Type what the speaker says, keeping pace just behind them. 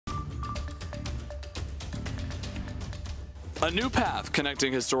A new path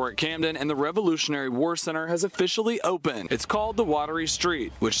connecting historic Camden and the Revolutionary War Center has officially opened. It's called the Wateree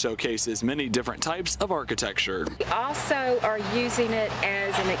Street, which showcases many different types of architecture. We also are using it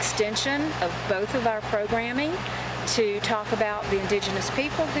as an extension of both of our programming to talk about the indigenous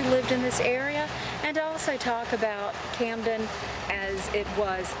people who lived in this area and also talk about Camden as it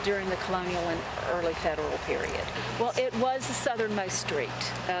was during the colonial and early federal period. Well, it was the southernmost street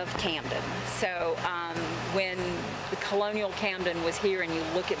of Camden. So when the colonial Camden was here and you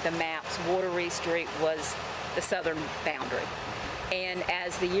look at the maps, Wateree Street was the southern boundary. And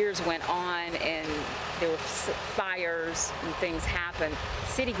as the years went on and there were fires and things happened,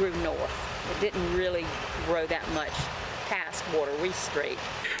 the city grew north. It didn't really grow that much past Wateree Street.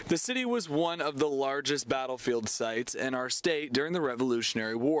 The city was one of the largest battlefield sites in our state during the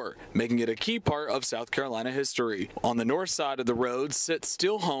Revolutionary War, making it a key part of South Carolina history. On the north side of the road sit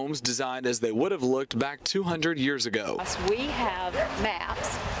steel homes designed as they would have looked back 200 years ago. We have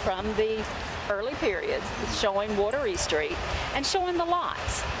maps from the early periods showing Wateree Street and showing the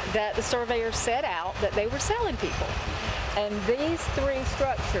lots that the surveyors set out that they were selling people. And these three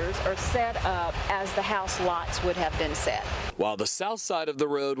structures are set up as the house lots would have been set. While the south side of the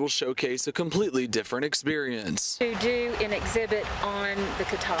road will showcase a completely different experience. To do an exhibit on the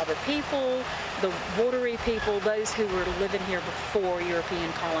Catawba people, the Wateree people, those who were living here before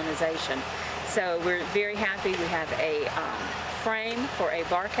European colonization. So we're very happy we have a frame for a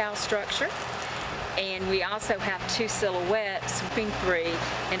bark house structure. And we also have two silhouettes, three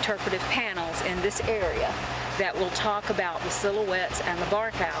interpretive panels in this area that will talk about the silhouettes and the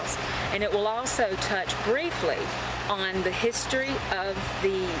bark house. And it will also touch briefly on the history of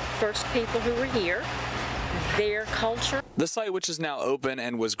the first people who were here, their culture. The site, which is now open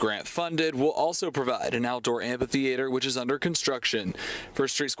and was grant funded, will also provide an outdoor amphitheater which is under construction. For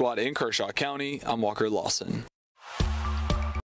Street Squad in Kershaw County, I'm Walker Lawson.